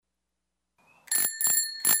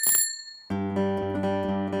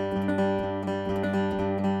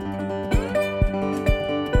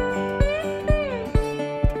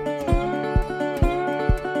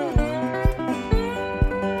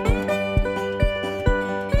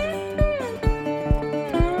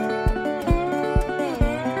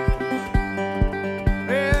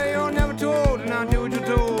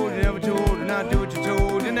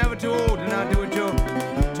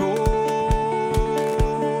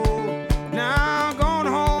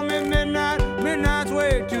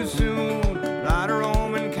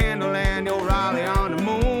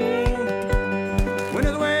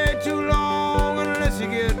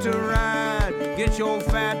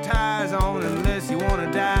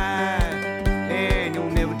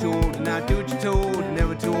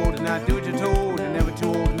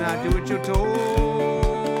not do what you're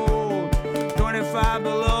told. 25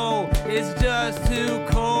 below, it's just too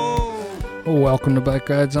cold. Welcome to Bike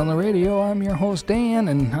Rides on the Radio. I'm your host Dan,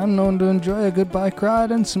 and I'm known to enjoy a good bike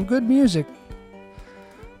ride and some good music.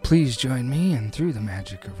 Please join me, and through the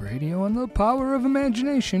magic of radio and the power of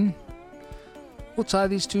imagination, we'll tie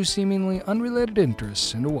these two seemingly unrelated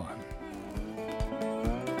interests into one.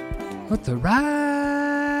 Let the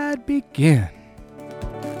ride begin.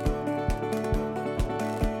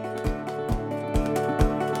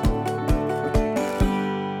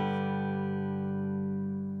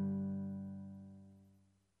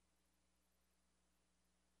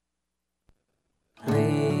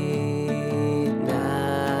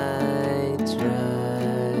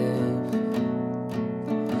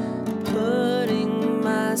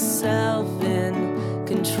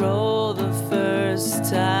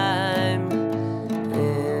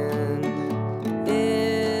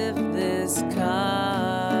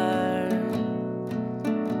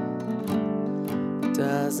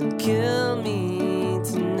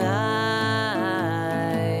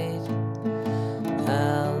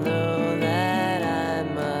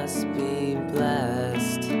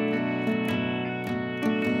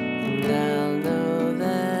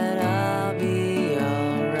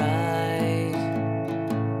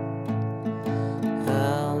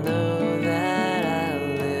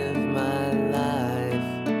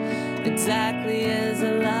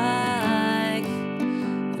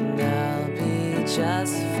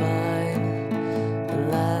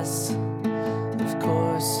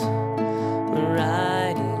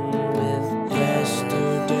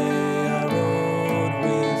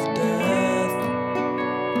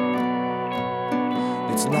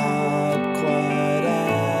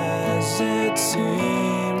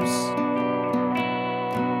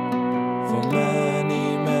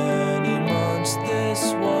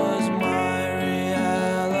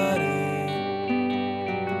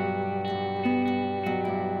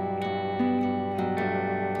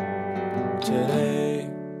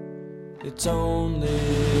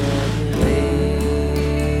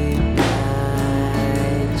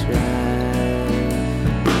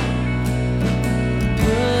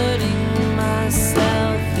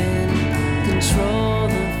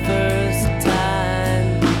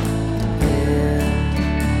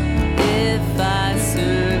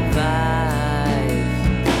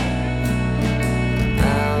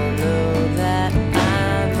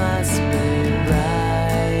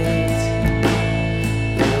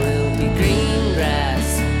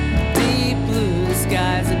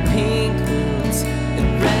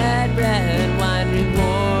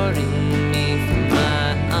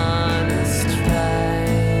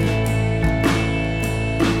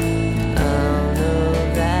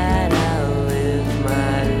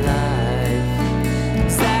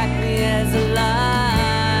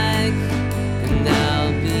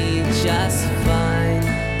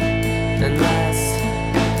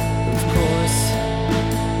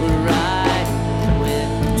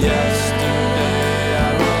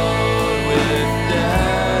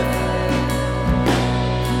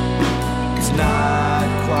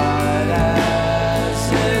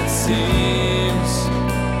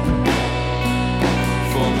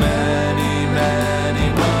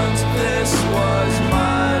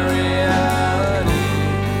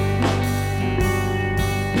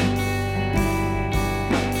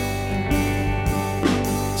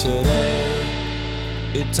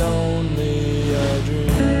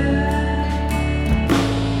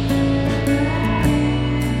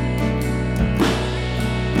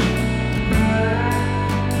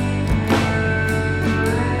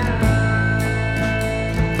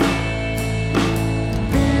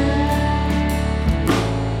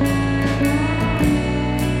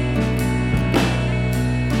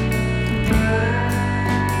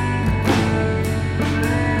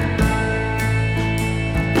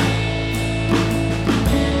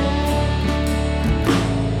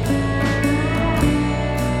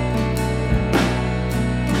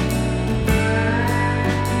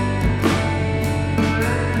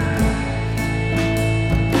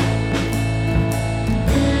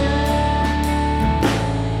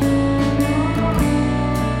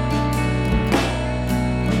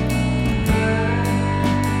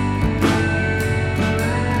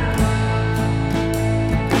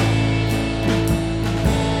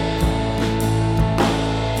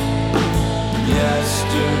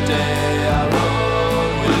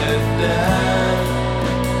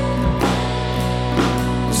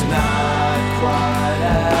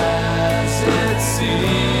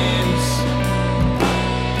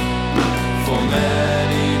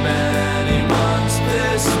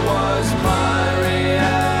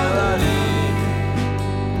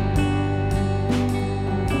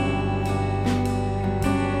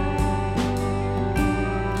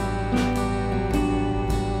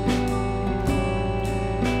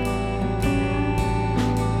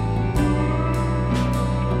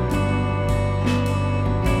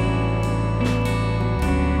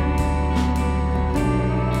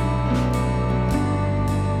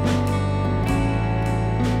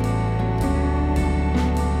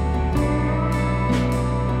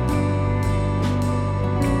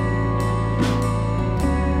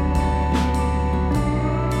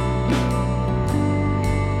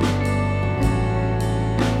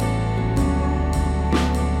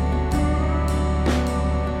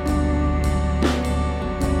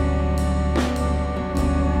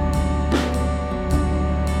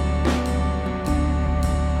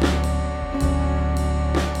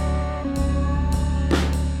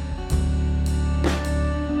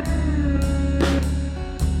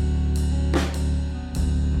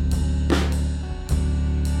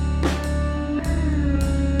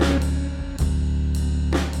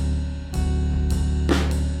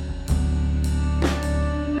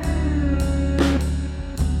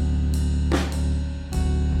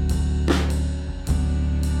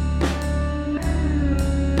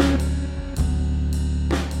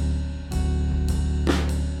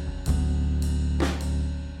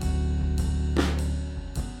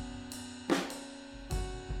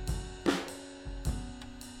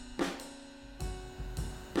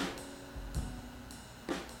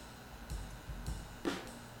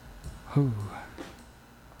 Ooh.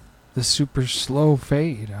 The super slow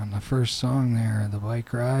fade on the first song there, The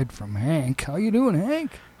Bike Ride from Hank. How you doing,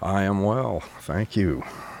 Hank? I am well, thank you.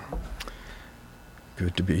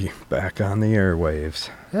 Good to be back on the airwaves.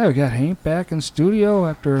 Yeah, we got Hank back in studio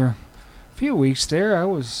after a few weeks there. I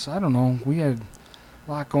don't know, we had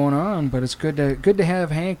a lot going on, but it's good to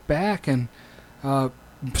have Hank back, and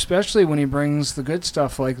especially when he brings the good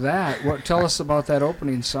stuff like that. Tell us about that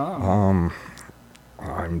opening song.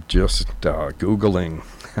 I'm just Googling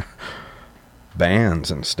bands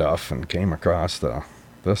and stuff and came across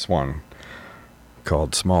this one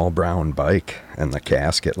called Small Brown Bike and the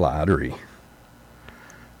Casket Lottery.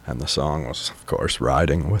 And the song was, of course,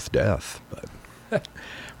 Riding with Death. But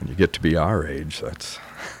when you get to be our age, that's...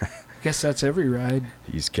 I guess that's every ride.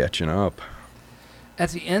 He's catching up.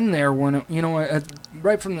 At the end there, when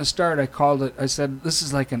right from the start, I said, this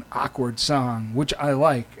is like an awkward song, which I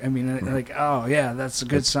like. I mean, oh, yeah, that's a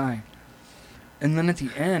good sign. And then at the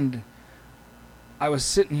end, I was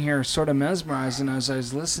sitting here sort of mesmerized, and as I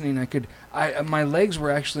was listening, my legs were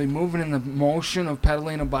actually moving in the motion of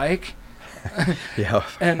pedaling a bike. Yeah.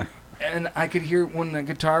 And I could hear when the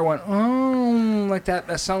guitar went, oh, like that.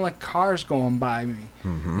 That sounded like cars going by me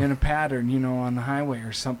in a pattern, on the highway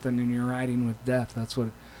or something, and you're riding with death.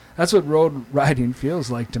 That's what road riding feels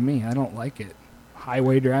like to me. I don't like it.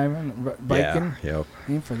 Highway driving, biking. Yeah, yep.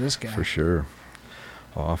 Ain't for this guy. For sure.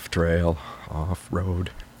 Off trail, off road.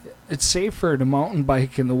 It's safer to mountain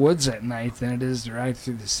bike in the woods at night than it is to ride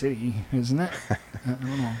through the city, isn't it? I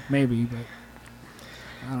don't know. Maybe, but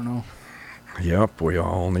I don't know. Yep, we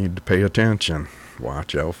all need to pay attention.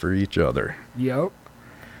 Watch out for each other. Yep.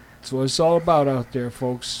 That's what it's all about out there,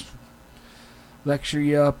 folks. Lecture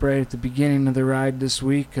you up right at the beginning of the ride this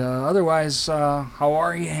week. Otherwise, how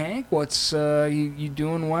are you, Hank? What's you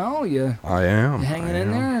doing well? I am. You hanging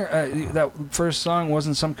in there? That first song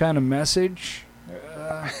wasn't some kind of message.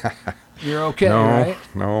 You're okay, right?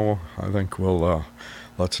 No, I think we'll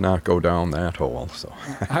let's not go down that hole. So.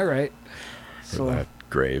 All right. So that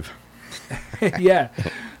grave. Yeah.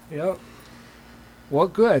 Yep. Well,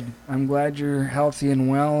 good. I'm glad you're healthy and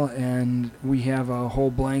well, and we have a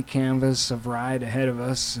whole blank canvas of ride ahead of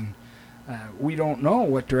us, and we don't know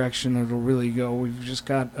what direction it'll really go. We've just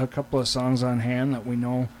got a couple of songs on hand that we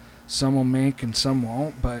know some will make and some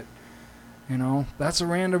won't, but, that's a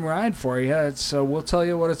random ride for you. It's we'll tell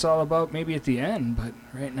you what it's all about maybe at the end, but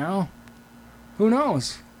right now, who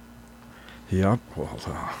knows? Yep.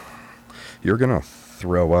 Well, you're going to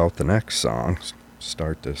throw out the next song,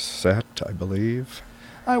 start this set, I believe.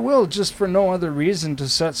 I will, just for no other reason, to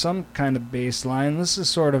set some kind of baseline. This is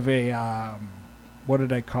sort of a, what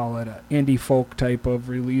did I call it, an indie folk type of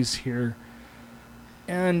release here.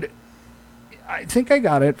 And I think I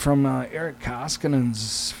got it from Eric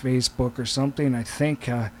Koskinen's Facebook or something. I think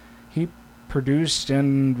he produced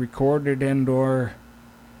and recorded and or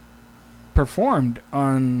performed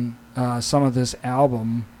on some of this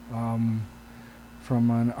album. From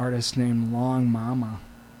an artist named Long Mama.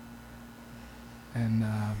 And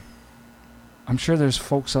I'm sure there's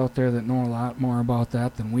folks out there that know a lot more about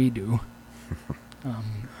that than we do.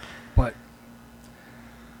 But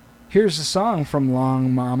here's a song from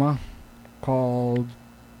Long Mama called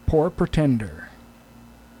Poor Pretender.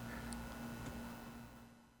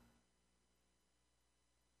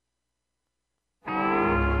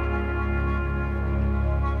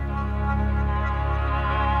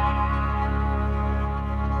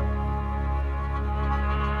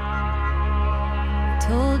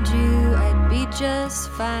 Told you I'd be just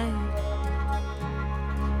fine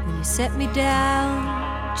when you set me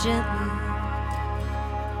down gently.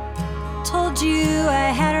 Told you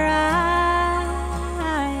I had a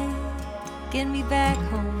right, get me back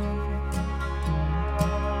home.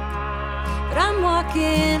 But I'm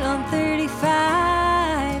walking on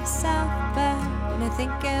 35 southbound, and I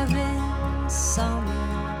think Evan saw me.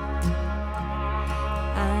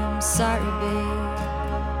 I'm sorry, babe.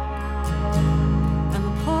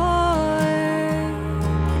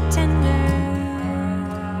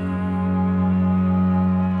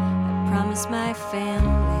 My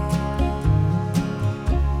family,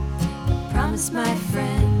 I promised my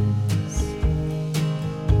friends,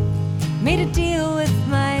 made a deal with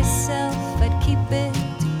myself I'd keep it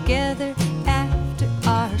together after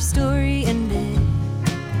our story ended.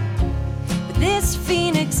 But this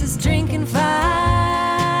phoenix is drinking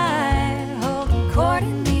fire, holding court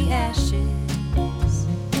in the ashes.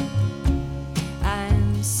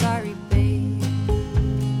 I'm sorry, babe,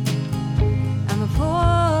 I'm a poor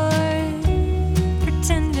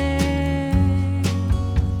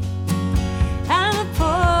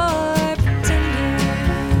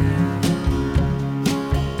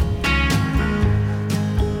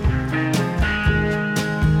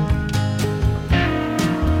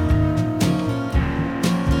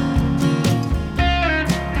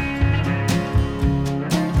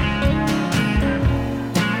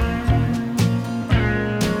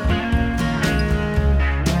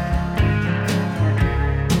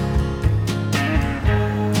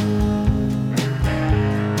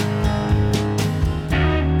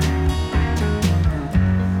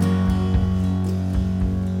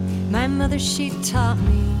taught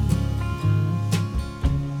me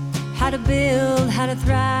how to build, how to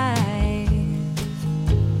thrive.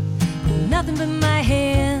 Nothing but my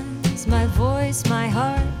hands, my voice, my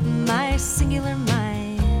heart, my singular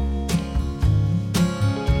mind.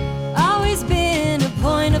 Always been a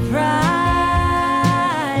point of pride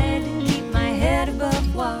to keep my head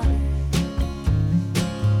above water.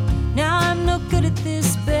 Now I'm no good at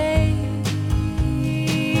this, babe.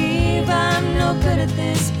 I'm no good at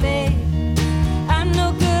this, babe. I'm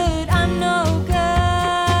no good, I'm no good.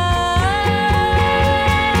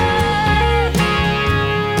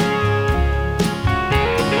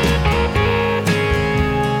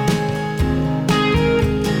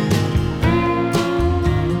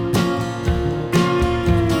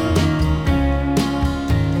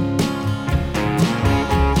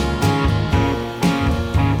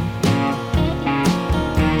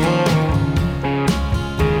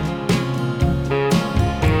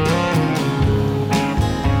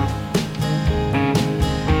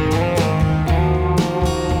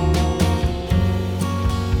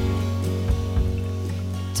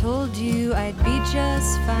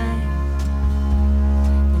 Just fine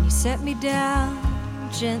when you set me down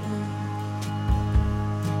gently.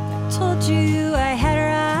 I told you I had a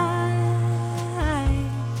right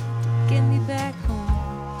to get me back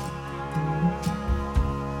home,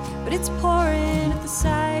 but it's pouring at the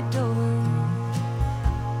side door.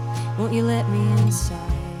 Won't you let me inside?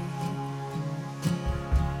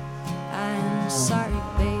 I'm sorry,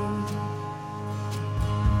 babe.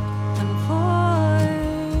 I'm a poor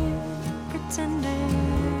pretender.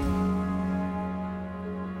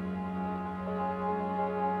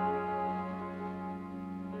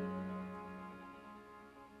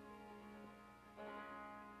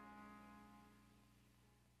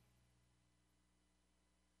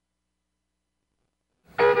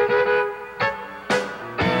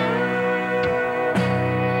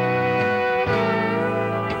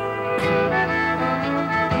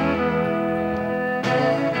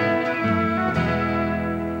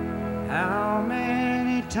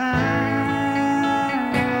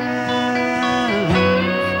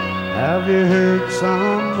 Have you heard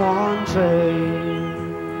someone say,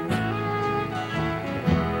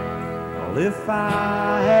 well, if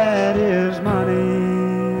I had his money,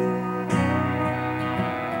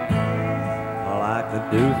 well, I could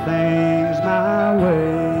do things my way.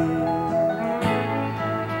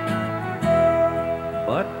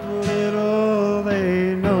 But little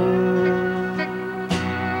they know,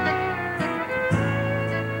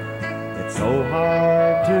 it's so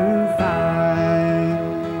hard to find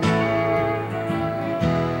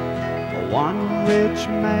one rich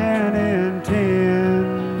man in 10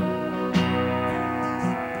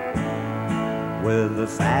 with a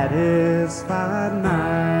satisfied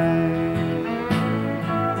mind.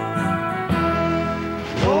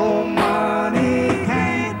 Oh, money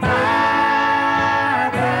can't buy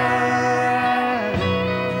back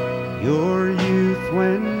your youth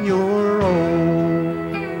when you're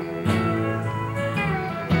old,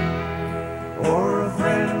 or a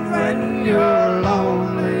friend when you're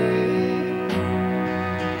lonely,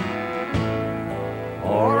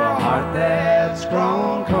 or a heart that's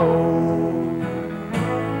grown cold.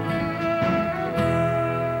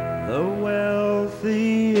 The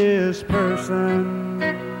wealthiest person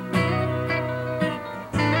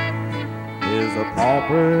is a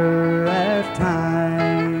pauper at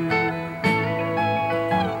times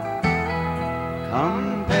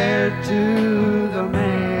compared to the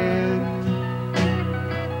man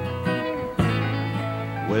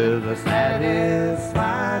with a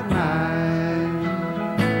satisfied mind.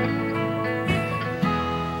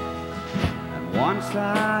 And once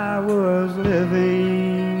I was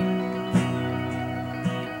living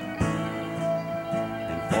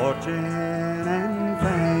in fortune and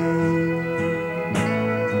fame.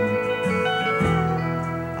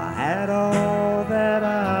 I had all that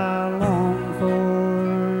I longed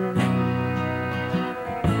for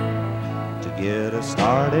to get a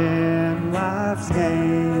start in life's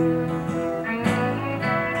game.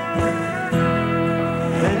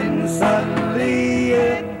 Then suddenly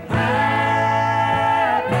it happened,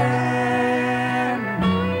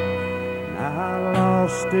 I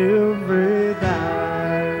lost every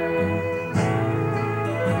dime,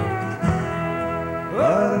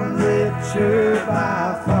 but I'm richer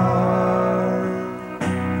by far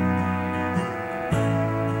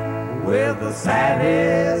with a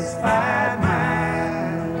satisfied mind.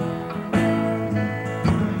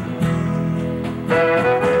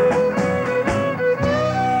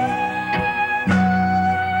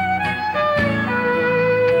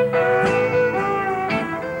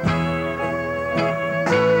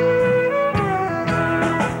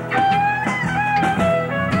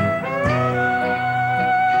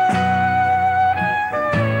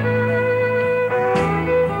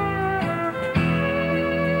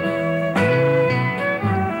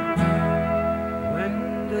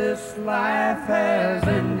 this life has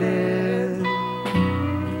ended,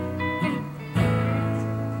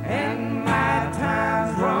 and my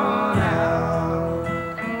time's run out.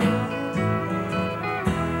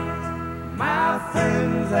 My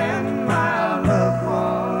friends and my loved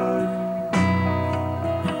ones,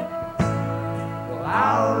 well,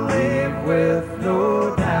 I'll live with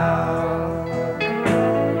no doubt.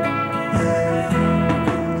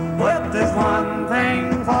 But there's one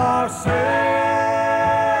thing for certain,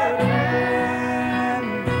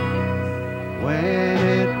 when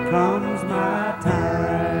it comes my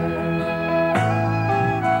time,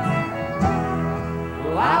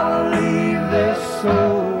 well, I'll leave this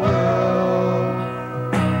old world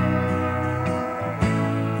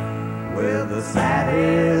with a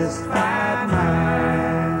satisfied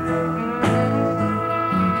mind.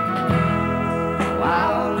 Well,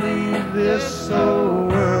 I'll leave this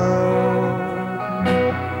old world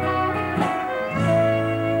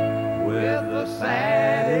with a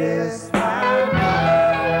satisfied mind.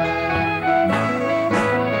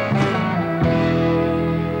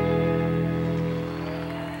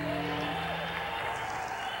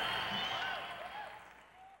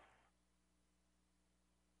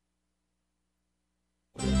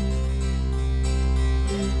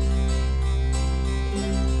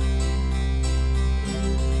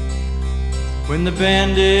 When the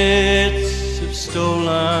bandits have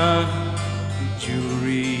stolen your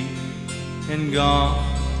jewelry and gone,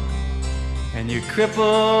 and your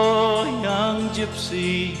crippled young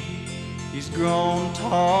gypsy, he's grown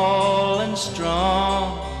tall and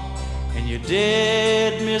strong, and your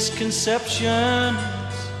dead misconceptions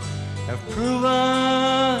have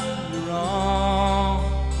proven you wrong.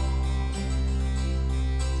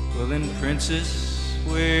 Well then, princess,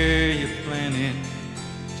 where you planning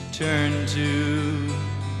turn to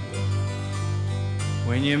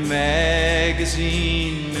when your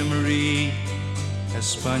magazine memory has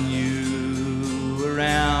spun you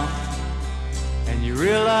around, and you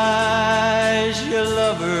realize your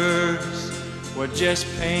lovers were just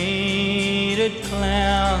painted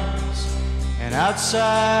clowns, and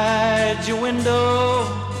outside your window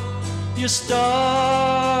you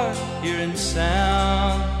start hearing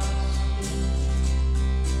sounds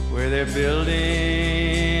where they're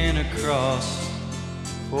building a cross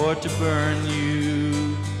for to burn you.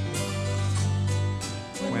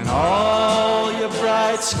 When all your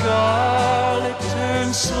bright scarlet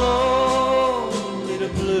turns slowly to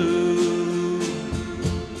blue,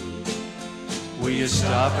 will you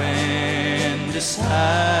stop and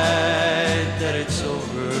decide that it's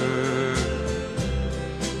over?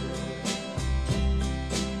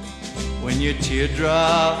 When your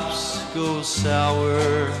teardrops go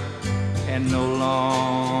sour and no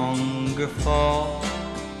longer fall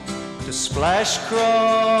to splash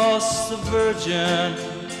across the Virgin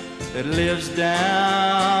that lives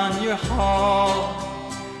down your hall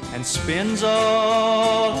and spends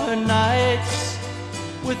all her nights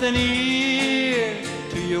with an ear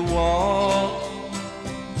to your wall.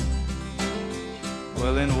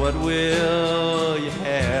 Well then, what will you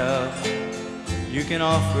have you can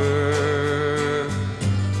offer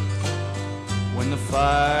when the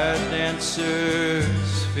fire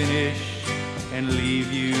dancers finish and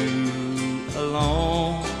leave you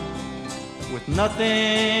alone with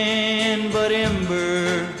nothing but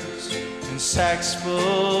embers and sacks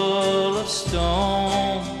full of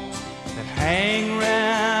stone that hang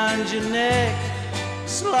round your neck,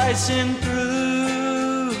 slicing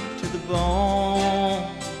through to the bone?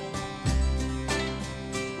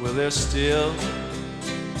 Will there still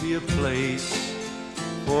be a place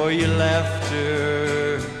for your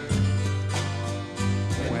laughter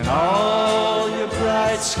when all your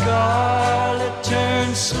bright scarlet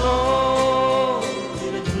turns slowly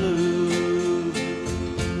to blue?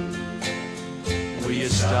 Will you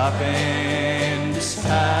stop and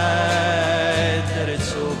decide that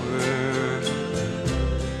it's over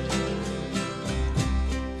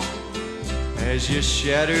as your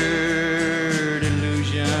shattered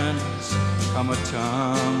illusions come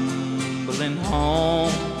a-tumbling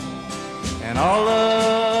home, and all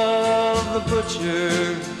of the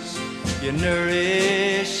butchers you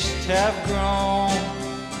nourished have grown,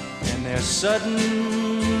 and they're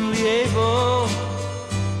suddenly able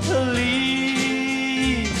to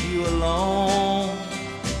leave you alone,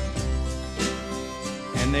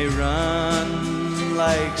 and they run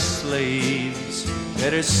like slaves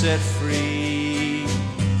that are set free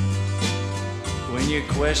when your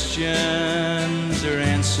questions are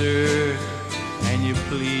answered and your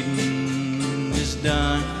pleading is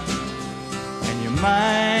done, and your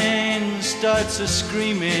mind starts a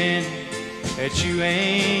screaming that you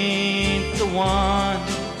ain't the one,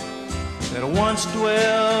 that once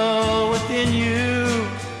dwell within you.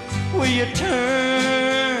 Will you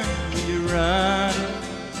turn, will you run?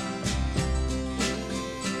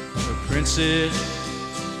 The princess,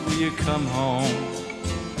 will you come home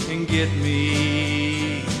and get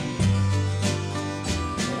me?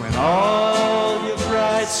 When all your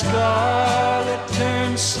bright scarlet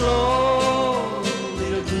turns slowly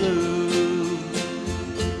to blue,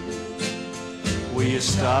 will you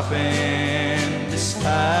stop and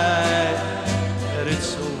decide that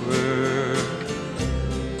it's over?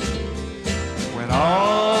 When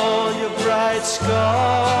all your bright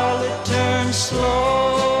scarlet turns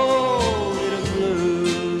slowly to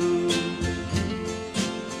blue,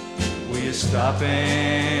 will you stop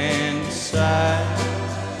and decide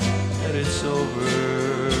that it's over?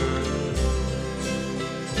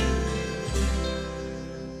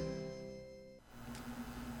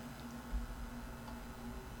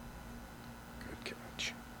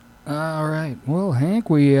 All right. Well, Hank,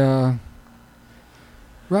 we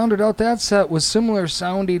rounded out that set with similar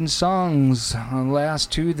sounding songs on the last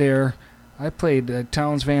two there. I played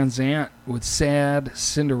Townes Van Zandt with Sad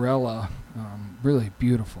Cinderella. Really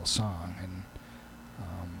beautiful song. And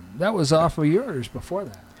that was off of yours before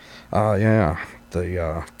that. Yeah,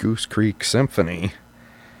 the Goose Creek Symphony.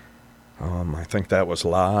 I think that was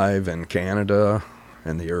live in Canada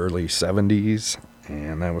in the early 70s,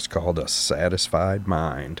 and that was called A Satisfied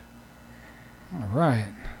Mind. All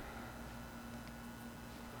right.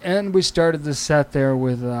 And we started the set there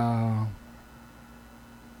with Long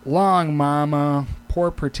Mama,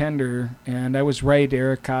 Poor Pretender, and I was right,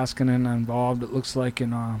 Eric Koskinen involved, it looks like,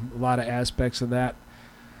 in a lot of aspects of that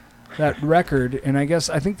record. And I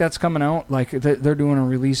think that's coming out, like they're doing a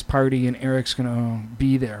release party, and Eric's going to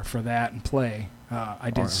be there for that and play. I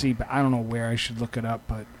did see, but I don't know where. I should look it up,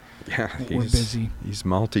 but yeah, we're busy. He's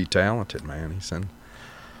multi-talented, man. He's in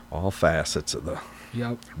all facets of the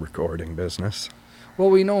recording business. Well,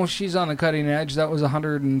 we know she's on the cutting edge. That was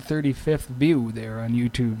 135th view there on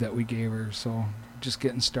YouTube that we gave her, so just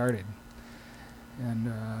getting started.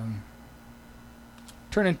 And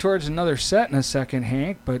turning towards another set in a second,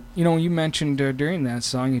 Hank, but you mentioned during that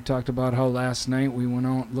song, you talked about how last night we went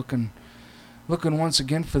out looking once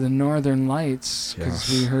again for the Northern Lights, because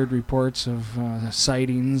we heard reports of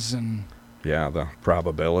sightings. And yeah, the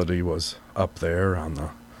probability was up there on the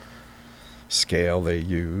scale they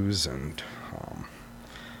use, and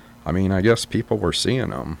I guess people were seeing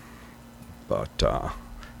them, but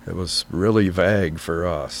it was really vague for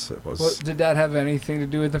us. It was. Well, did that have anything to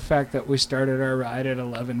do with the fact that we started our ride at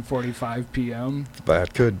 11:45 p.m.?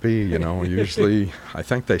 That could be, usually I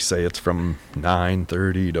think they say it's from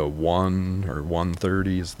 9:30 to 1 or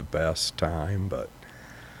 1:30 is the best time, but.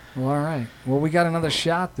 Well, all right. Well, we got another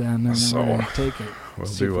shot then, and so we're going to take it.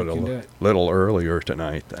 We'll do it a little earlier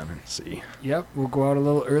tonight then and see. Yep, we'll go out a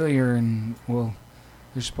little earlier, and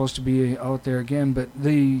they're supposed to be out there again. But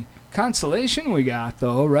the consolation we got,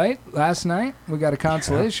 though, right? Last night, we got a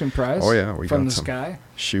consolation prize we from got the some sky.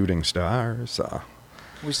 Shooting stars.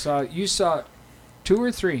 You saw 2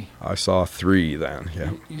 or 3? I saw 3 then,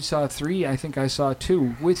 yeah. You saw 3. I think I saw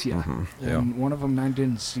 2 with you. Mm-hmm, and one of them I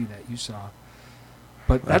didn't see that you saw.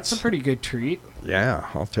 But that's a pretty good treat. Yeah,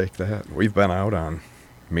 I'll take that. We've been out on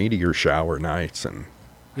meteor shower nights and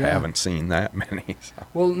haven't seen that many. So.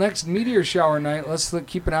 Well, next meteor shower night, let's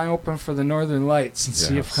keep an eye open for the Northern Lights and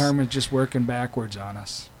see if Karma's just working backwards on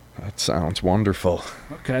us. That sounds wonderful.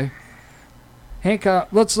 Okay. Hank,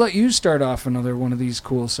 let's let you start off another one of these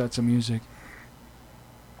cool sets of music.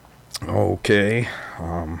 Okay.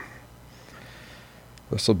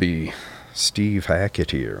 This will be Steve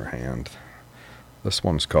Hackett here, and this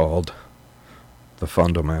one's called The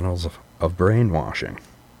Fundamentals of Brainwashing.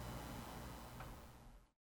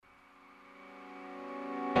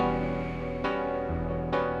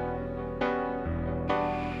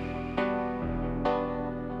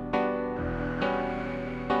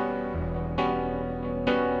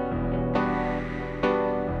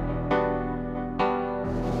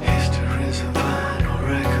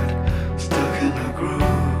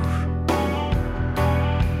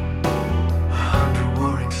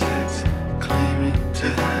 Claiming to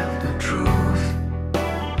have the truth.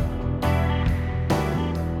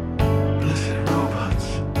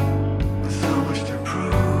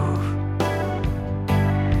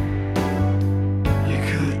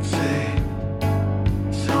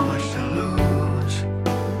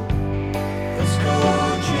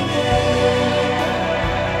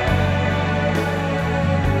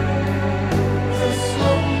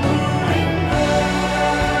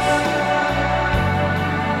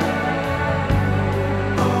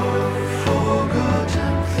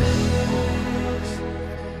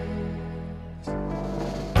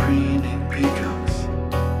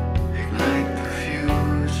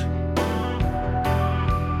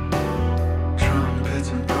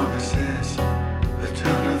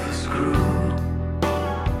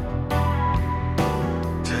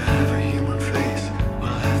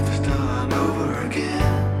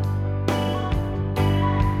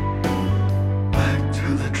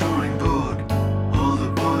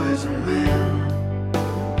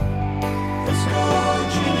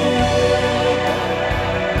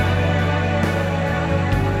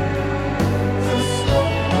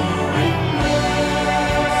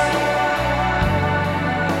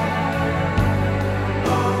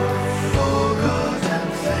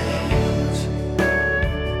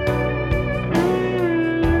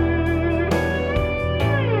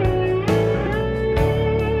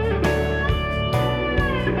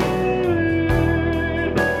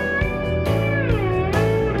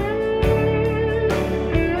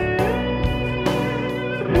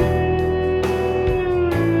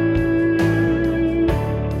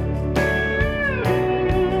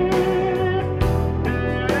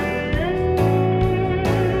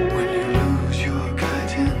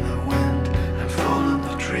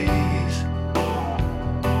 trees.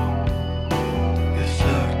 It's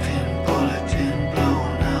looked in bulletin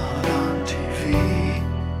blown out on TV.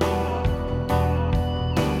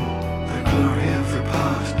 The glory of the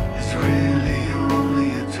past is really only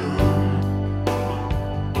a tomb.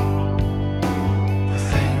 The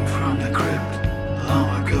thing from the crypt long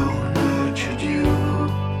ago nurtured you.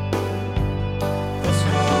 That's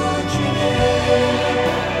what you did.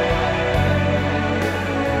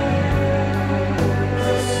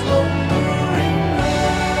 The slumbering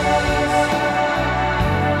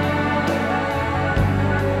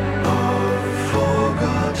of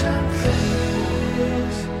forgotten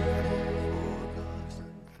things.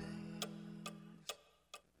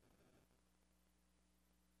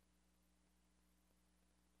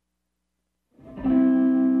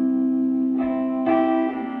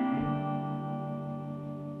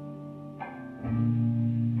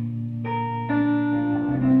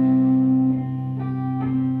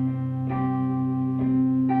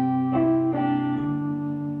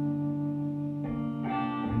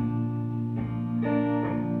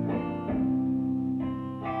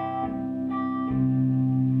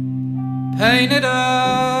 Painted up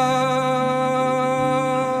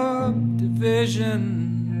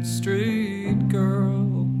Division Street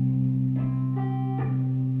girl.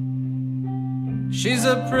 She's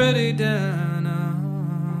a pretty denim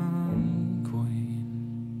queen.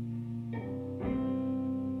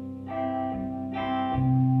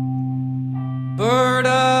 Bird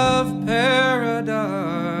of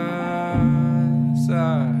paradise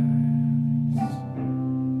eyes.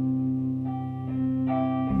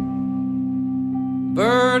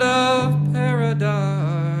 Bird of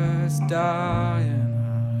paradise dying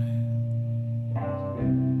eyes.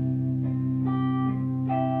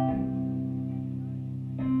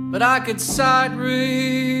 But I could sight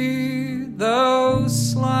read those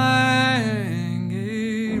slangy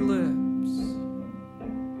lips.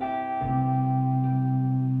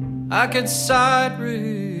 I could sight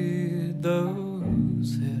read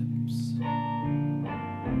those hips.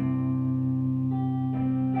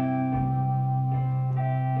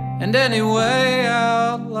 And anyway,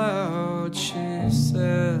 out loud she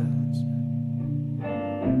says,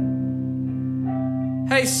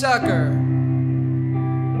 "Hey sucker,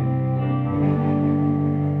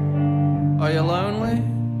 are you lonely?"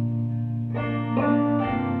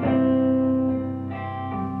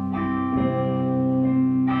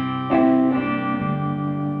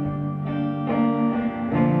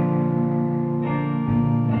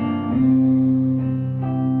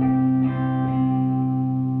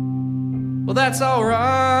 Well, that's all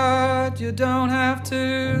right, you don't have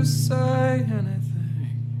to say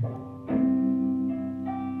anything.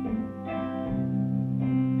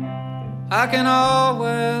 I can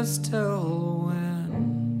always tell when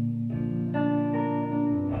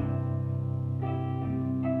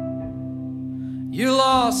you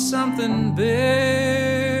lost something big.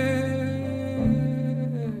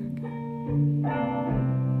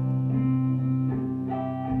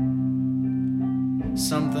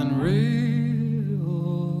 Something real.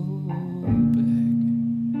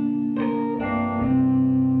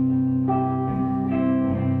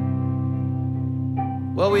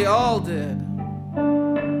 Well, we all did.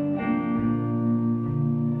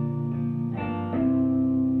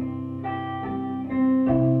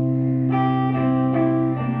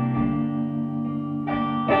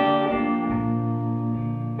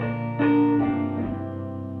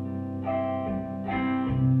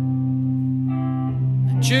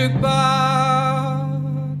 A jukebox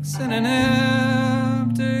in an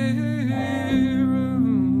empty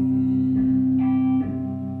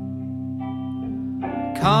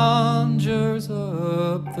conjures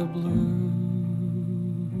up the blues.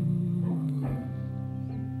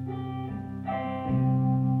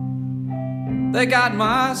 They got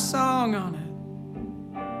my song on it.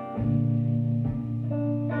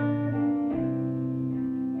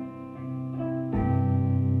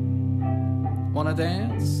 Wanna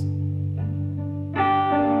dance?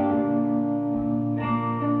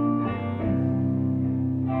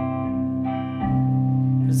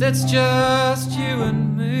 It's just you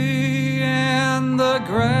and me and the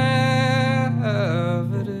gravity.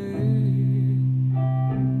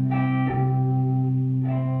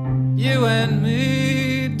 You and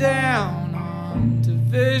me down on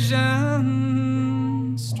Division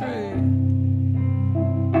Street.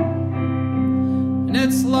 And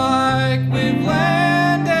it's like we've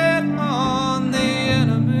landed on the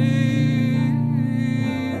enemy's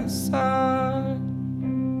side.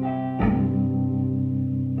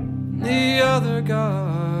 The other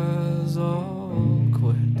guys all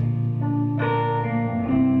quit.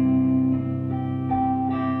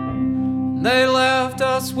 They left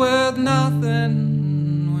us with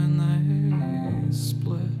nothing when they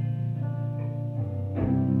split.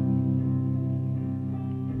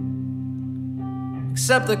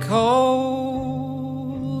 Except the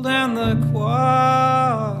cold and the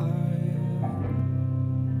quiet,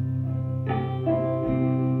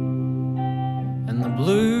 and the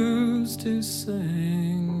blues to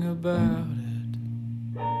sing about it.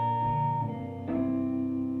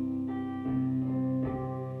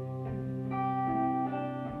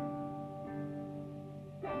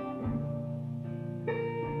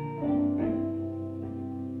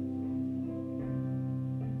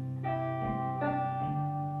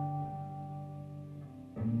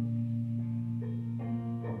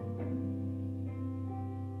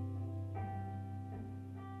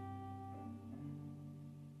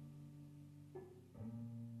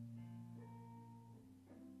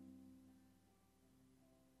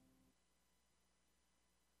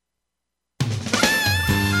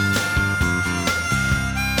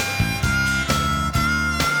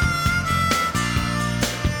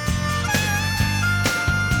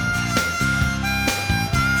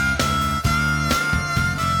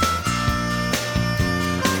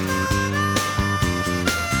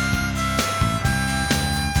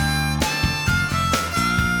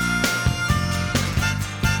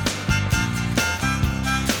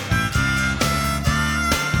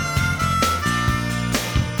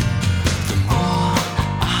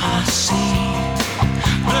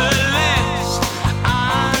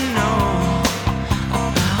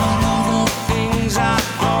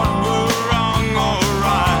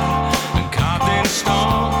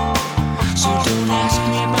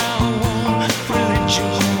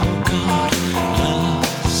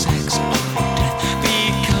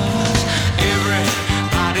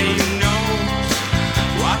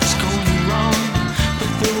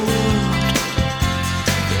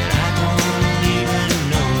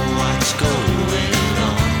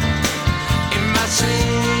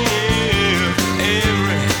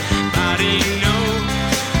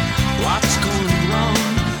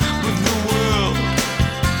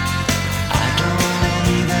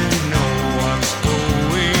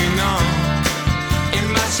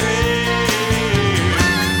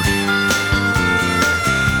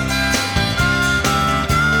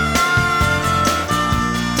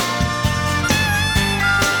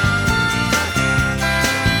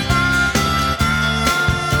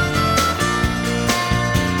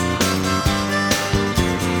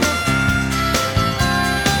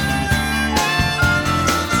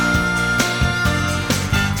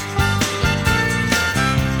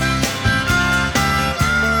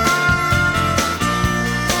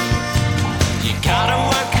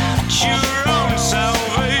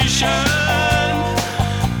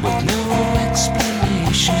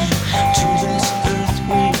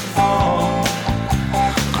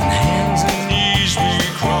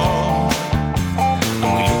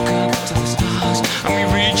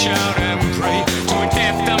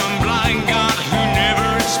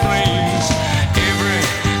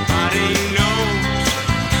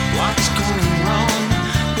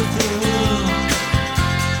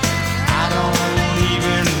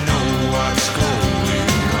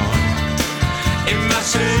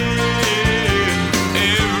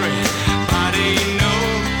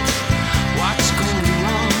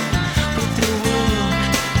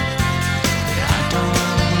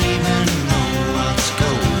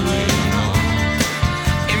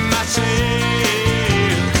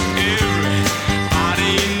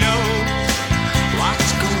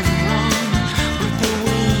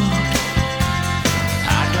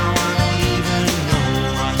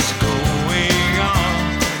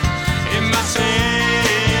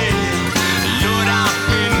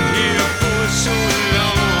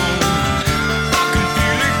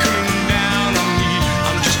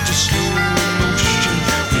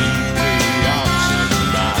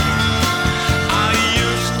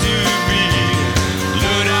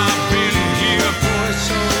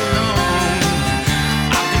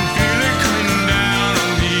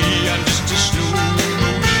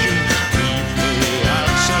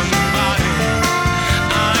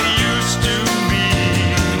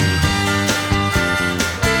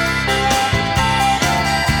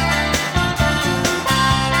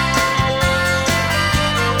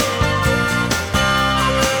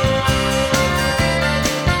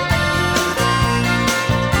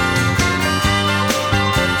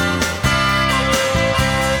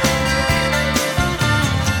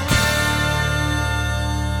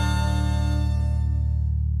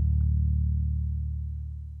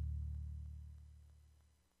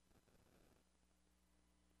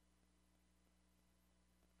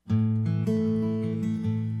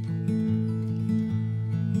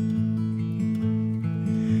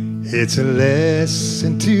 It's a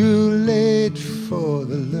lesson too late for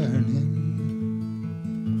the learning.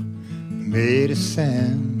 Made of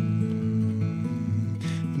sand,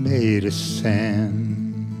 made of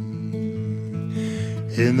sand.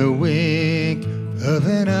 In the wink of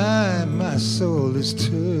an eye, my soul is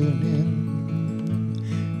turning.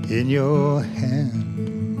 In your hand,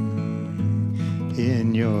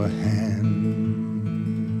 in your hand.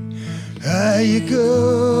 Are you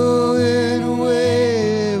going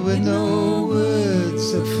away with no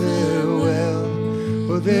words of farewell?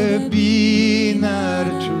 Will there be not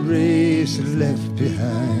a trace left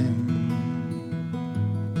behind?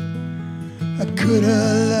 I could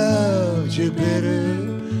have loved you better,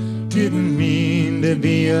 didn't mean to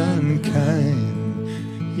be unkind.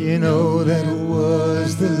 You know that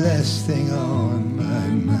was the last thing on my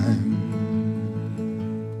mind.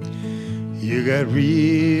 You got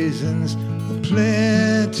reasons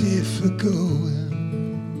plenty for going.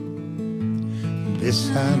 This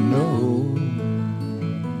I know,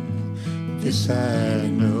 this I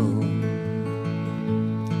know.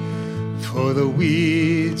 For the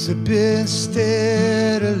weeds have been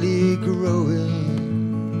steadily growing.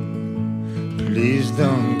 Please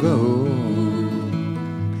don't go,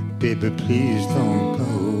 baby, please don't go.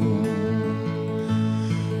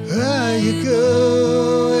 Are you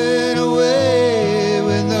going away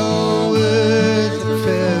with no words of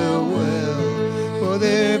farewell? Will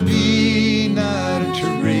there be not a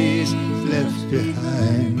trace left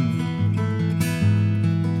behind?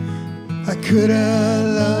 I could have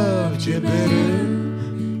loved you better,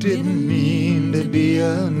 didn't mean to be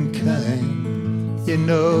unkind. You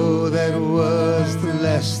know that was the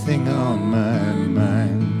last thing on my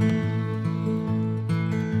mind.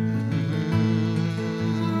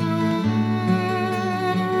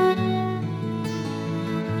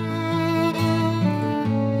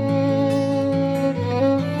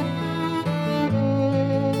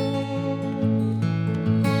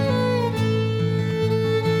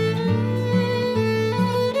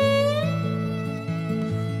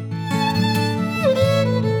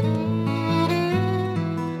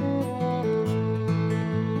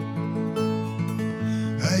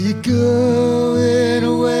 Going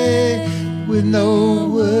away with no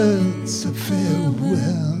words of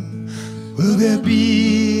farewell. Will there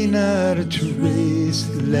be not a trace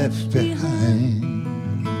left behind?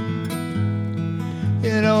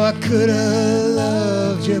 You know I could have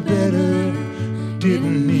loved you better,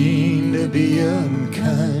 didn't mean to be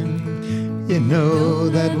unkind. You know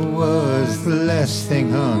that was the last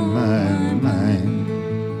thing on my mind.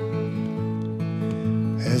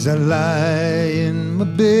 As I lie in my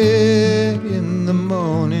bed in the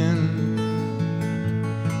morning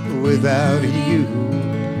without you,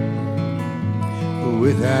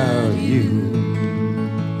 without you.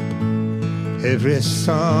 Every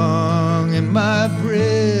song in my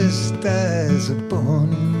breast dies a born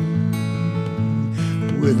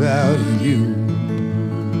without you,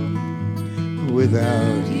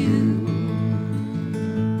 without you.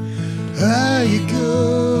 Are you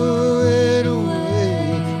going away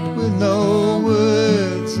with no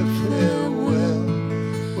words of farewell?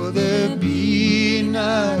 Will there be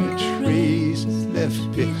not a trace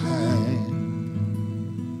left behind?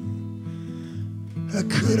 I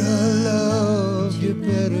could have loved you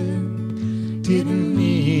better, didn't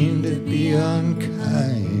mean to be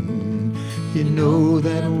unkind. You know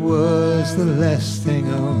that was the last thing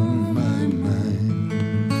on my mind.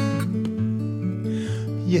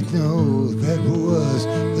 You know that was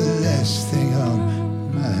the last thing on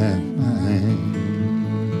my mind.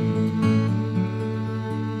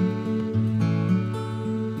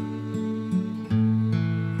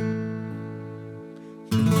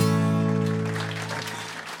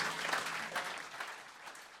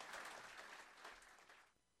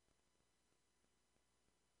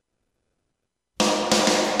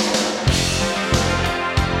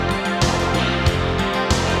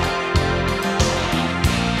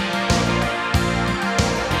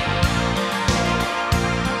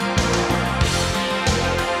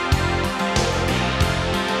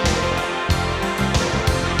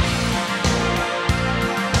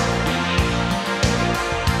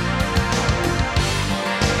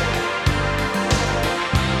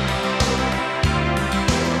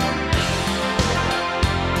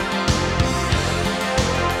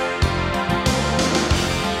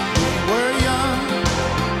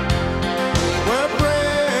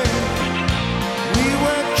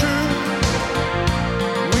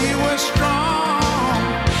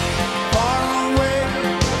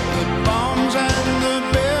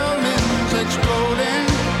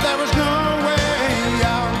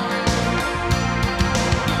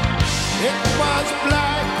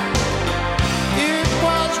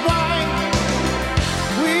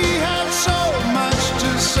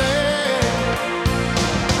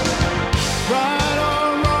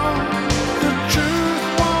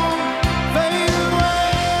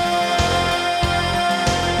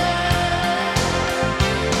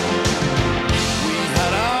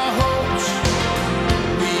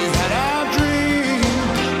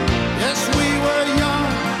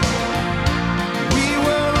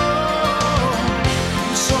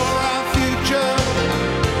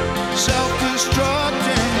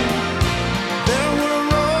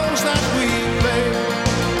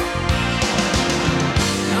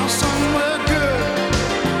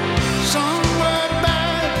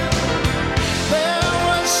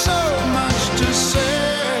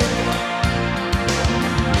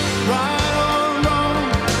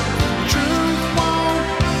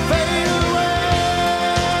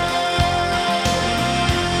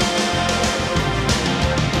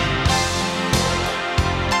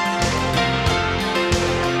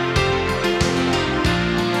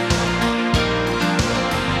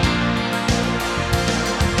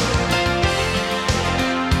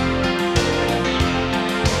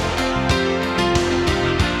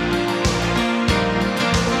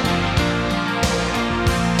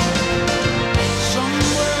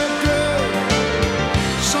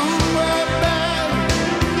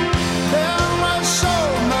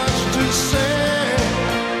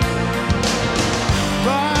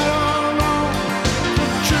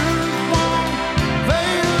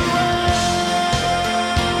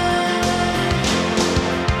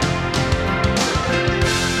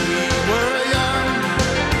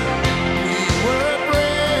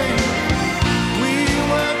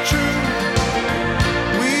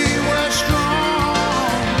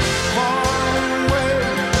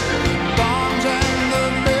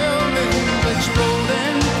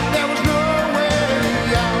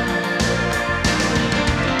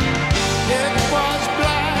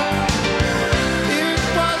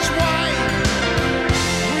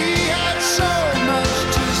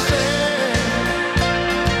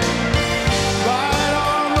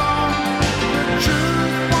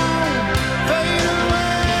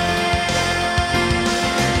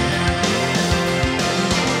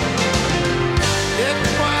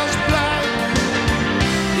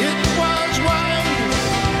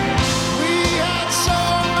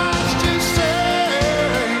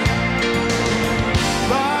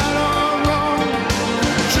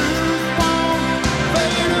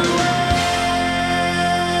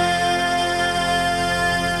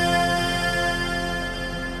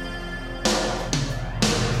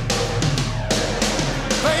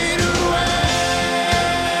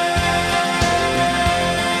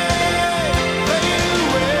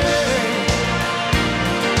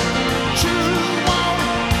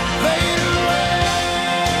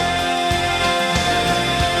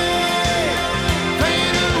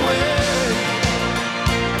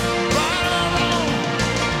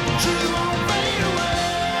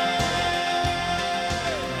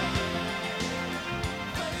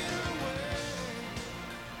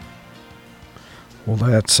 Well,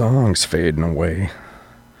 that song's fading away.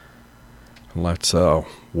 Let's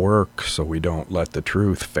work so we don't let the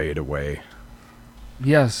truth fade away.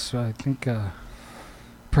 Yes, I think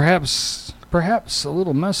perhaps a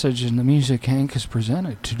little message in the music Hank has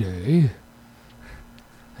presented today.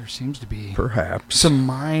 There seems to be Perhaps some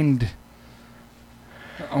mind.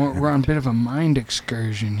 We're on a bit of a mind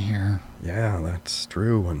excursion here. Yeah, that's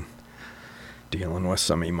true. And dealing with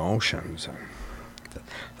some emotions.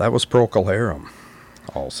 That was Procol Harum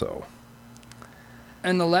also.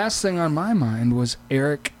 And the last thing on my mind was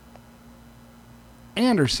Eric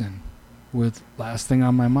Anderson with Last Thing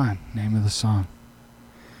on My Mind, name of the song.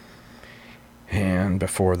 And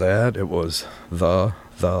before that, it was the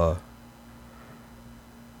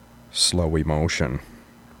Slow Emotion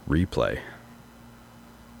Replay.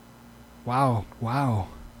 Wow.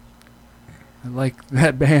 I like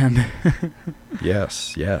that band.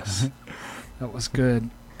 Yes. That was good.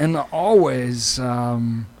 And the always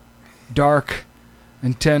dark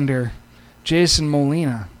and tender Jason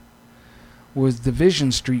Molina was the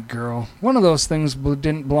Vision Street Girl. One of those things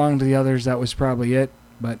didn't belong to the others. That was probably it.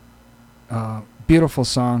 But beautiful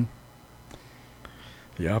song.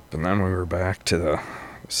 Yep, and then we were back to the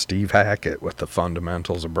Steve Hackett with the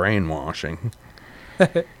fundamentals of brainwashing.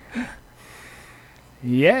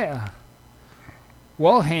 Yeah.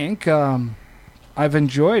 Well, Hank, I've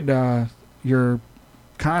enjoyed your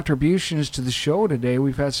contributions to the show today.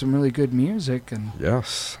 We've had some really good music. And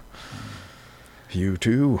Yes. You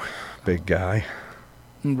too, big guy.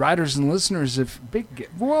 And riders and listeners,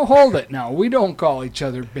 well, hold it now. We don't call each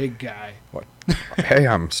other big guy. What? Hey,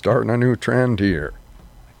 I'm starting a new trend here.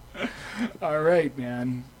 All right,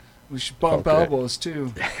 man. We should bump Okay. elbows,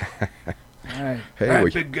 too. All right. Hey, All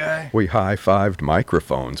right, big guy. We high-fived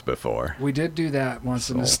microphones before. We did do that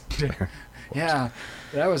once in this. Yeah,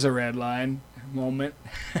 that was a red line moment.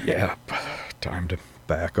 Yep. Time to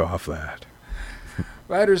back off that.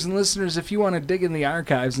 Riders and listeners, if you want to dig in the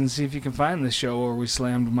archives and see if you can find the show where we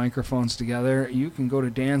slammed microphones together, you can go to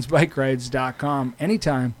dansbikerides.com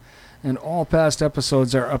anytime, and all past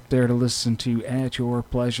episodes are up there to listen to at your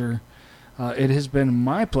pleasure. It has been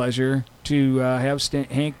my pleasure to have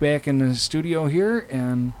Hank back in the studio here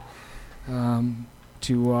and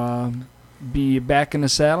to be back in the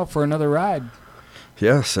saddle for another ride.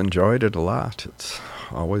 Yes, enjoyed it a lot. It's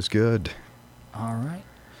always good. All right.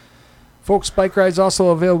 Folks, Bike Rides also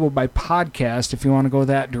available by podcast if you want to go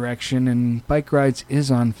that direction, and Bike Rides is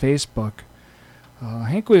on Facebook.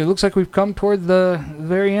 Hank, it looks like we've come toward the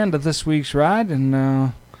very end of this week's ride, and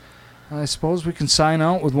I suppose we can sign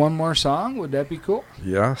out with one more song. Would that be cool?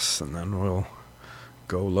 Yes, and then we'll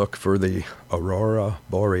go look for the Aurora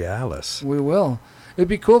Borealis. We will. It'd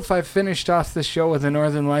be cool if I finished off the show with a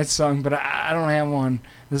Northern Lights song, but I don't have one.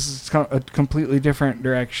 This is a completely different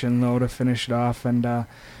direction, though, to finish it off, and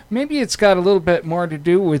maybe it's got a little bit more to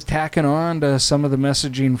do with tacking on to some of the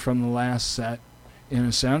messaging from the last set, in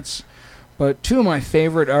a sense. But two of my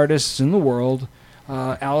favorite artists in the world,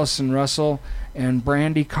 Allison Russell and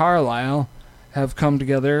Brandi Carlile, have come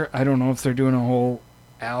together. I don't know if they're doing a whole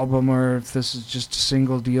album or if this is just a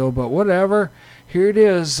single deal, but whatever. Here it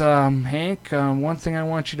is, Hank. One thing I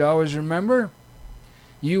want you to always remember,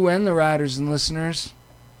 you and the riders and listeners,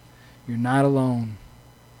 you're not alone.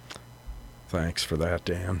 Thanks for that,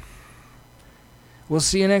 Dan. We'll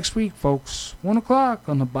see you next week, folks. 1 o'clock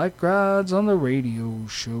on the Bike Rides on the Radio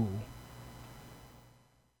show.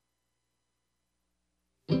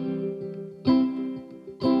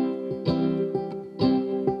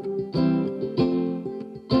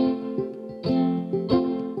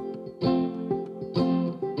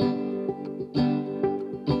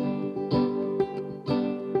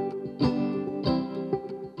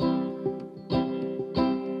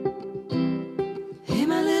 Hey,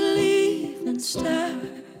 my little evening star,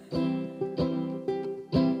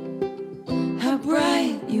 how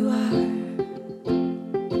bright you are.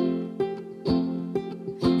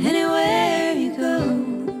 Anywhere you go,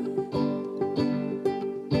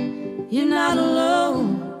 you're not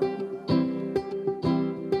alone.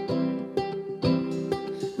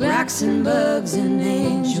 Rocks and bugs and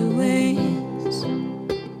angel wings,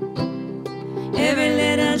 every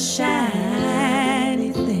little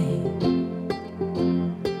shiny thing.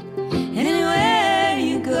 Anywhere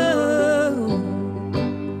you go,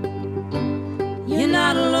 you're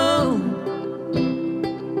not alone.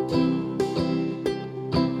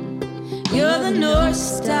 You're the North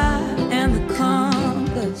Star and the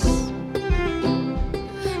compass,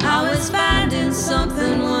 always finding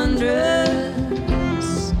something wondrous.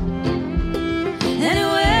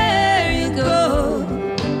 Anywhere you go,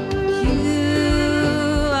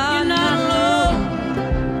 you're not alone.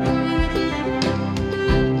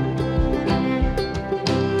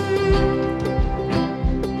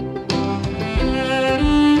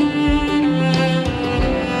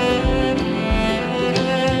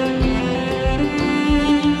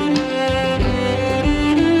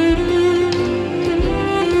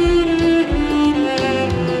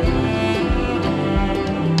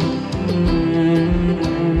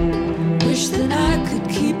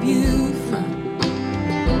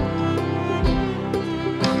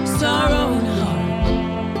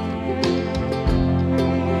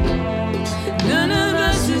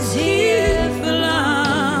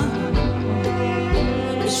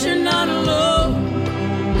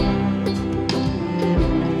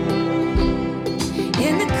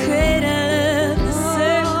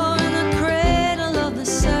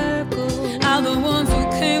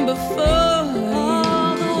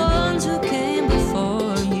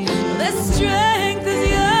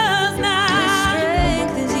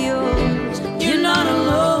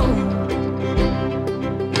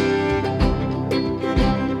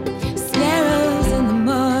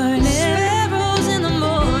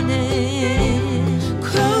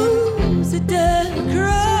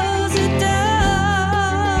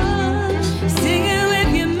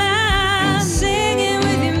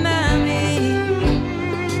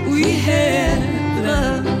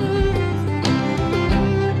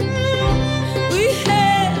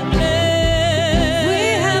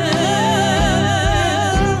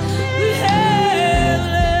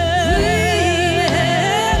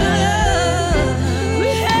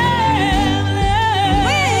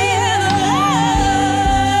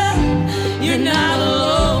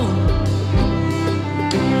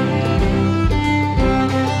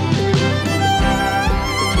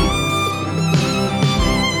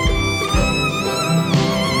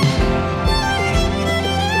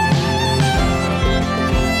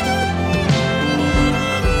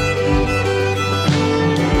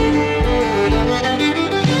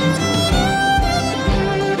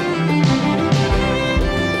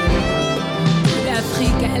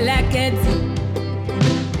 l'Acadie,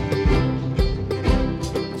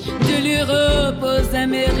 de l'Europe aux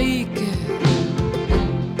Amériques.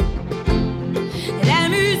 La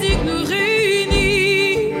musique nous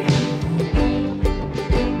réunit,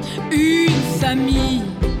 une famille.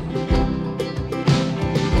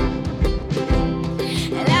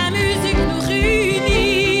 La musique nous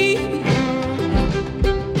réunit,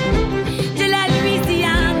 de la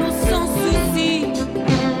Louisiane au sans souci.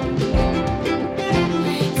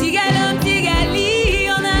 Tigalom, Tigali,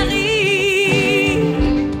 on arrive,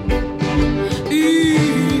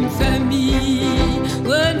 une famille,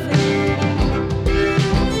 one famille.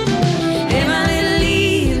 And my little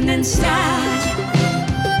evening star.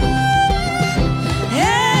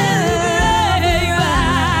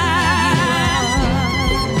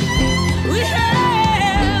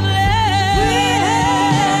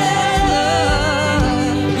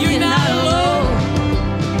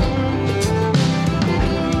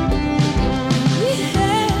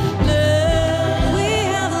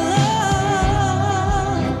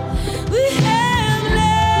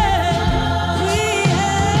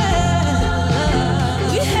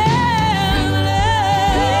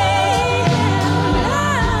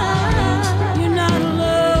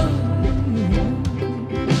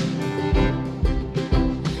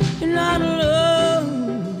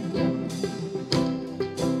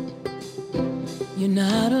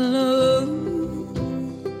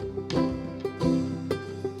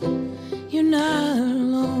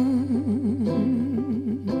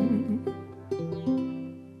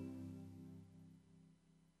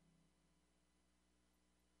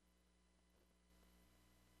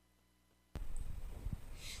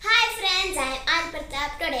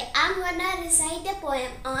 Today I'm gonna recite a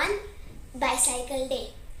poem on Bicycle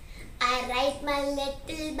Day. I ride my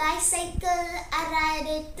little bicycle, I ride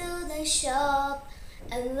it to the shop.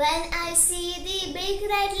 And when I see the big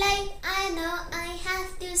red light, I know I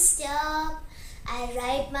have to stop. I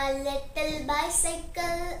ride my little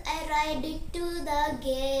bicycle, I ride it to the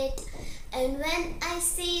gate. And when I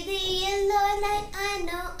see the yellow light, I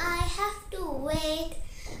know I have to wait.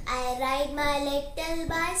 I ride my little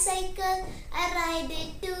bicycle, I ride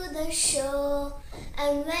it to the show.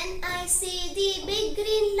 And when I see the big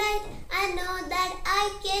green light, I know that I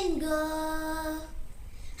can go.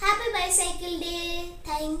 Happy Bicycle Day.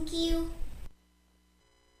 Thank you.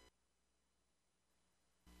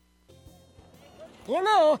 You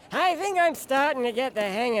know, I think I'm starting to get the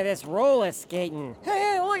hang of this roller skating.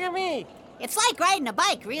 Hey, look at me. It's like riding a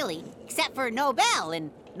bike, really, except for no bell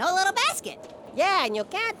and no little basket. Yeah, and you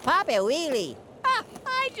can't pop a wheelie. Ah,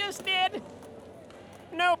 I just did.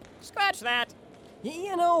 Nope, scratch that.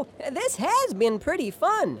 You know, this has been pretty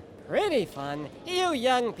fun. Pretty fun. You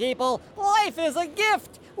young people, life is a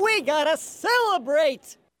gift. We gotta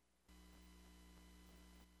celebrate.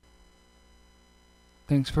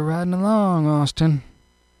 Thanks for riding along, Austin.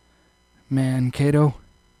 Mankato.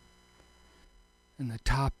 And the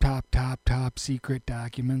top secret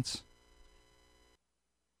documents.